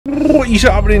What is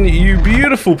happening, you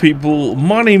beautiful people?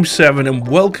 My name's Seven and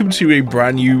welcome to a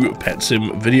brand new Pet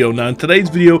Sim video. Now in today's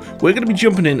video we're going to be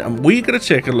jumping in and we're going to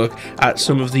take a look at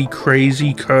some of the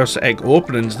crazy curse egg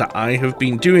openings that I have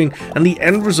been doing, and the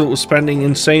end result of spending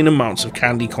insane amounts of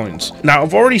candy coins. Now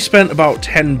I've already spent about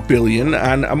 10 billion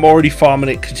and I'm already farming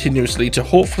it continuously to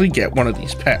hopefully get one of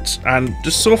these pets, and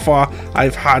just so far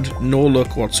I've had no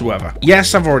luck whatsoever.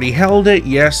 Yes, I've already held it,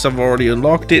 yes I've already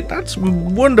unlocked it, that's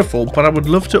wonderful, but I would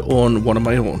love to own one of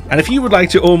my own. And if you would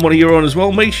like to own one of your own as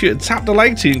well, make sure to tap the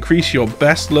like to increase your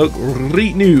best luck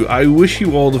right now. I wish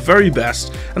you all the very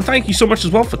best, and thank you so much as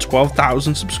well for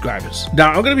 12,000 subscribers.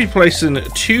 Now I'm going to be placing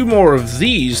 2 more of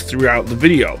these throughout the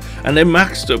video, and they're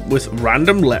maxed up with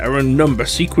random letter and number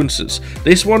sequences.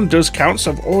 This one does count,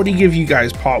 so I've already given you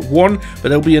guys part 1, but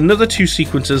there'll be another 2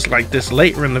 sequences like this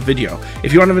later in the video.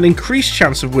 If you want to have an increased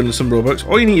chance of winning some Robux,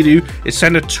 all you need to do is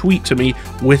send a tweet to me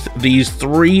with these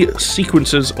 3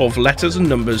 sequences of letters and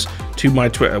numbers to my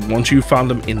Twitter once you've found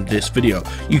them in this video.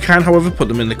 You can, however, put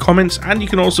them in the comments, and you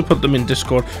can also put them in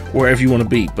Discord, wherever you want to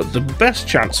be, but the best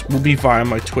chance will be via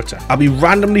my Twitter. I'll be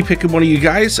randomly picking one of you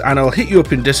guys and I'll hit you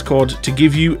up in Discord to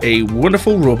give you a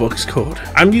wonderful Robux code.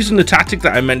 I'm using the tactic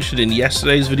that I mentioned in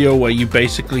yesterday's video, where you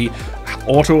basically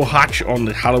auto hatch on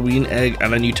the Halloween egg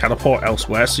and then you teleport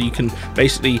elsewhere, so you can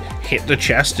basically hit the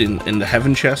chest in the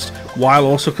heaven chest while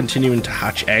also continuing to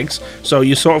hatch eggs. So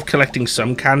you're sort of collecting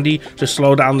some candy to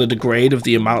slow down the degrade of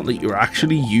the amount that you're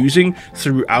actually using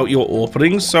throughout your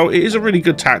openings. So it is a really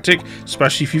good tactic,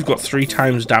 especially if you've got 3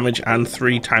 times damage and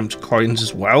 3 times coins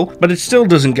as well, but it still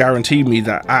doesn't guarantee me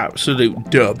that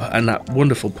absolute dub and that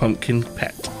wonderful pumpkin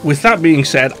pet. With that being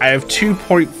said, I have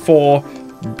 2.4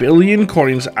 billion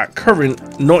coins at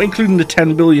current, not including the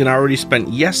 10 billion I already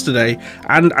spent yesterday,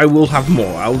 and I will have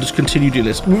more. I'll just continue doing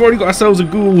this. We've already got ourselves a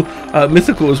ghoul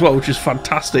mythical as well, which is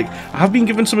fantastic. I have been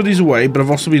giving some of these away, but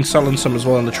I've also been selling some as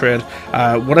well in the trade.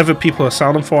 Whatever people are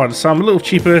selling for, I'd sell them a little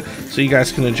cheaper so you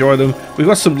guys can enjoy them. We've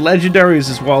got some legendaries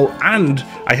as well, and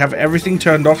I have everything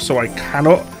turned off, so I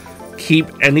cannot keep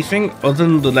anything other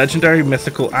than the legendary,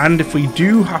 mythical, and if we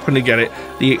do happen to get it,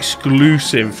 the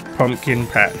exclusive pumpkin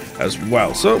pet as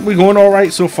well. So we're going all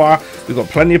right so far. We've got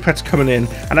plenty of pets coming in,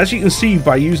 and as you can see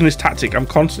by using this tactic, I'm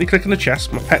constantly clicking the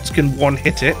chest. My pets can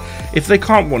one-hit it. If they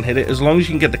can't one-hit it, as long as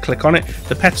you can get the click on it,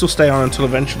 the pets will stay on until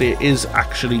eventually it is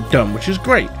actually done, which is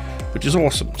great, which is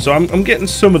awesome. So I'm getting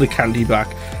some of the candy back,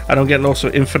 and I'm getting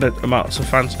also infinite amounts of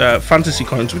fantasy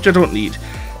coins, which I don't need.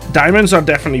 Diamonds are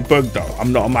definitely bugged though.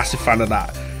 I'm not a massive fan of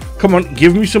that. Come on,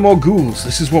 give me some more ghouls.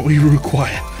 This is what we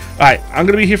require. Alright, I'm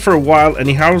going to be here for a while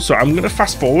anyhow, so I'm going to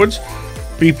fast forward.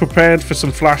 Be prepared for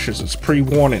some flashes. It's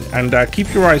pre-warning. And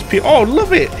keep your eyes peeled. Oh,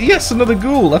 love it. Yes, another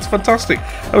ghoul. That's fantastic.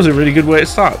 That was a really good way to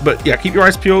start. But yeah, keep your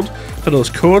eyes peeled for those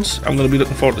codes. I'm going to be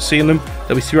looking forward to seeing them.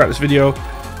 They'll be throughout this video.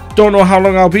 Don't know how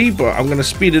long I'll be, but I'm going to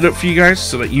speed it up for you guys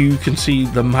so that you can see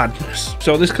the madness.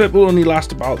 So this clip will only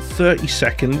last about 30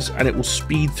 seconds, and it will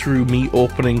speed through me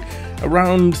opening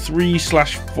around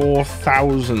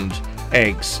 3,000–4,000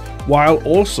 eggs while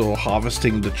also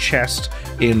harvesting the chest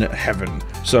in heaven.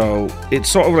 So it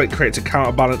sort of like creates a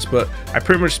counterbalance, but I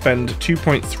pretty much spend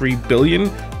 2.3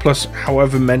 billion plus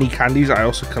however many candies I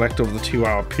also collect over the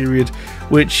 2-hour period,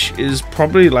 which is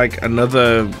probably like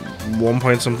another 1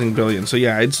 point something billion. So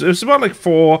yeah, it's about like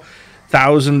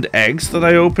 4,000 eggs that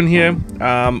I open here.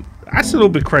 That's a little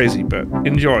bit crazy, but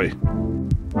enjoy.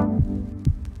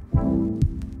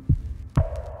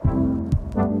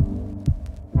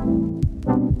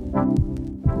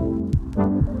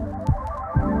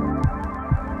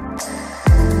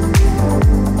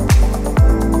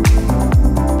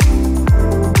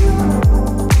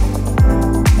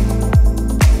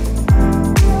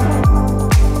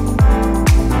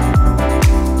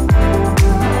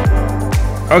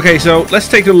 Okay, so let's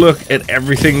take a look at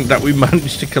everything that we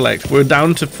managed to collect. We're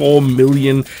down to 4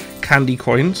 million candy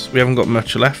coins. We haven't got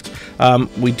much left.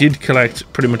 We did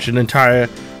collect pretty much an entire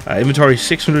inventory.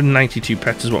 692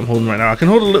 pets is what I'm holding right now. I can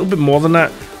hold a little bit more than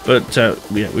that, but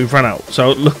yeah, we've run out.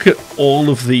 So look at all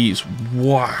of these.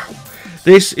 Wow.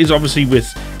 This is obviously with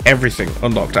everything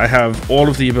unlocked. I have all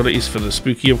of the abilities for the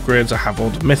spooky upgrades. I have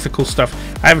all the mythical stuff.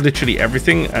 I have literally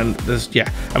everything, and there's, yeah,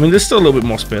 I mean, there's still a little bit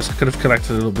more space. I could have collected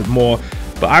a little bit more,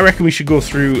 but I reckon we should go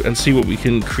through and see what we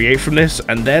can create from this,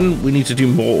 and then we need to do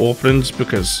more openings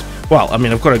because, well, I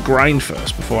mean, I've got to grind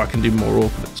first before I can do more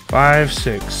openings. 5,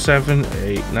 6, 7,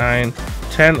 8, 9,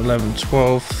 10, 11,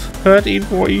 12, 13,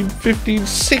 14, 15,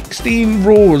 16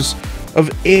 rows of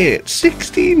 8.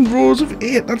 16 rows of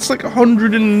 8. That's like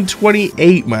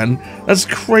 128, man. That's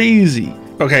crazy.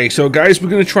 Okay, so guys, we're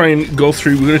going to try and go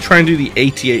through, we're going to try and do the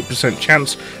 88%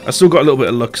 chance. I still got a little bit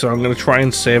of luck, so I'm going to try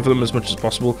and save them as much as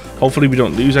possible. Hopefully we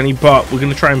don't lose any, but we're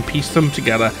going to try and piece them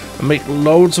together and make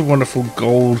loads of wonderful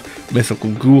gold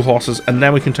mythical ghoul horses, and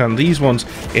then we can turn these ones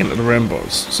into the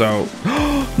rainbows. So,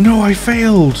 no, I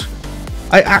failed.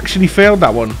 I actually failed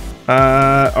that one.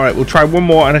 Alright, we'll try one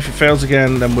more, and if it fails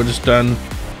again, then we're just done.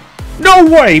 No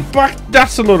way!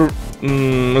 That's a lot of...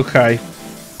 okay.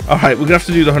 Alright, we're gonna have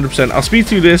to do the 100%. I'll speed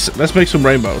through this. Let's make some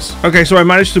rainbows. Okay, so I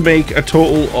managed to make a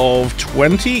total of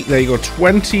 20. There you go,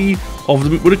 20 of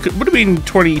them. Would have been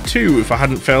 22 if I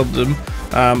hadn't failed them.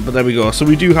 But there we go. So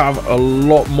we do have a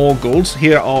lot more golds.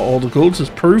 Here are all the golds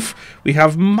as proof. We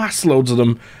have mass loads of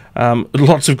them.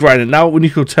 Lots of grinding. Now we need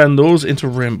to go turn those into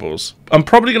rainbows. I'm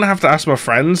probably going to have to ask my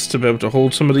friends to be able to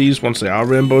hold some of these once they are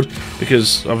rainbowed,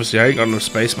 because obviously I ain't got enough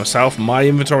space myself. My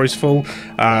inventory's full.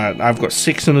 I've got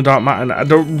 6 in the dark matter, and I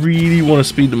don't really want to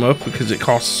speed them up because it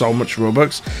costs so much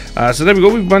Robux. So there we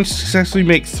go. We've managed to successfully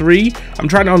make 3. I'm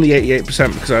trying it on the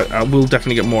 88% because I will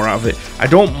definitely get more out of it. I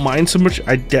don't mind so much.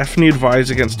 I definitely advise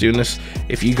against doing this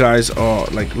if you guys are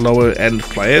like lower end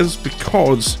players,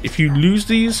 because if you lose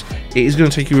these, it is going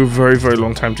to take you a very, very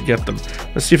long time to get them.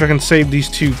 Let's see if I can save these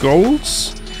 2 golds.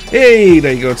 Hey,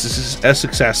 there you go. It's a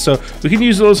success. So we can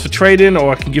use those for trading,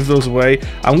 or I can give those away.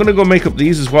 I'm going to go make up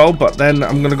these as well, but then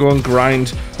I'm going to go and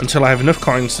grind until I have enough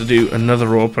coins to do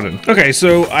another opening. Okay,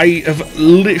 so I have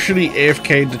literally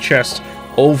AFK'd the chest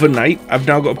overnight. I've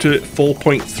now got up to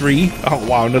 4.3. Oh,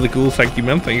 wow. Another ghoul. Thank you,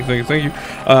 man. Thank you.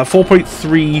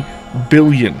 4.3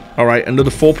 billion. All right,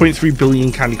 another 4.3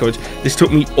 billion candy coins. This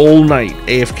took me all night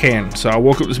AFKing. So I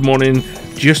woke up this morning,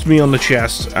 just me on the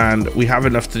chest, and we have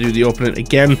enough to do the opening.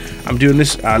 Again, I'm doing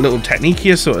this little technique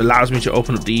here, so it allows me to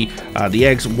open up the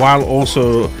eggs while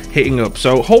also hitting up.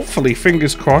 So hopefully,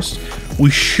 fingers crossed, we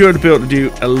should be able to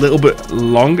do a little bit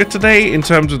longer today in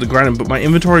terms of the grinding, but my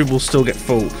inventory will still get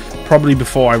full probably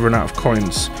before I run out of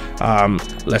coins.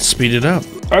 Let's speed it up.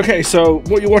 Okay, so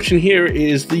what you're watching here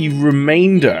is the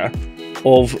remainder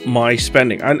of my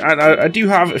spending, and I do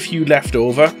have a few left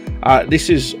over. This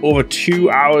is over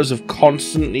 2 hours of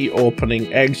constantly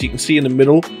opening eggs. You can see in the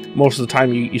middle, most of the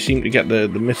time you seem to get the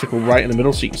mythical right in the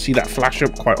middle, so you can see that flash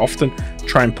up quite often.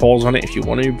 Try and pause on it if you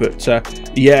want to, but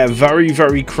yeah, very,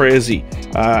 very crazy.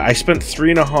 I spent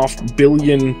 3.5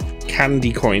 billion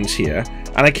candy coins here,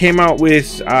 and I came out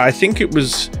with, I think it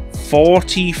was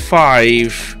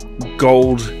 45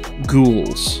 gold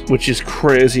ghouls, which is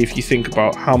crazy if you think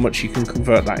about how much you can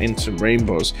convert that into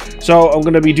rainbows. So I'm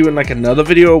going to be doing like another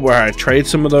video where I trade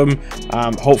some of them.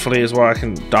 Hopefully as well I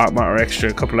can dark matter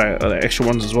a couple of extra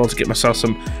ones as well to get myself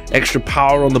some extra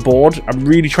power on the board. I'm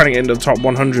really trying to get into the top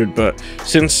 100, but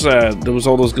since there was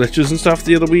all those glitches and stuff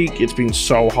the other week, it's been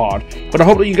so hard. But I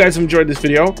hope that you guys have enjoyed this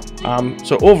video.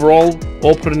 So overall,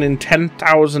 opening in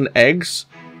 10,000 eggs,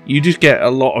 you just get a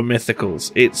lot of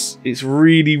mythicals. It's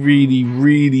really, really,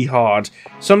 really hard.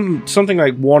 Something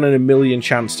like 1 in a million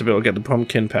chance to be able to get the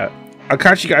pumpkin pet. I'll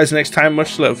catch you guys next time.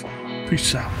 Much love.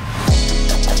 Peace out.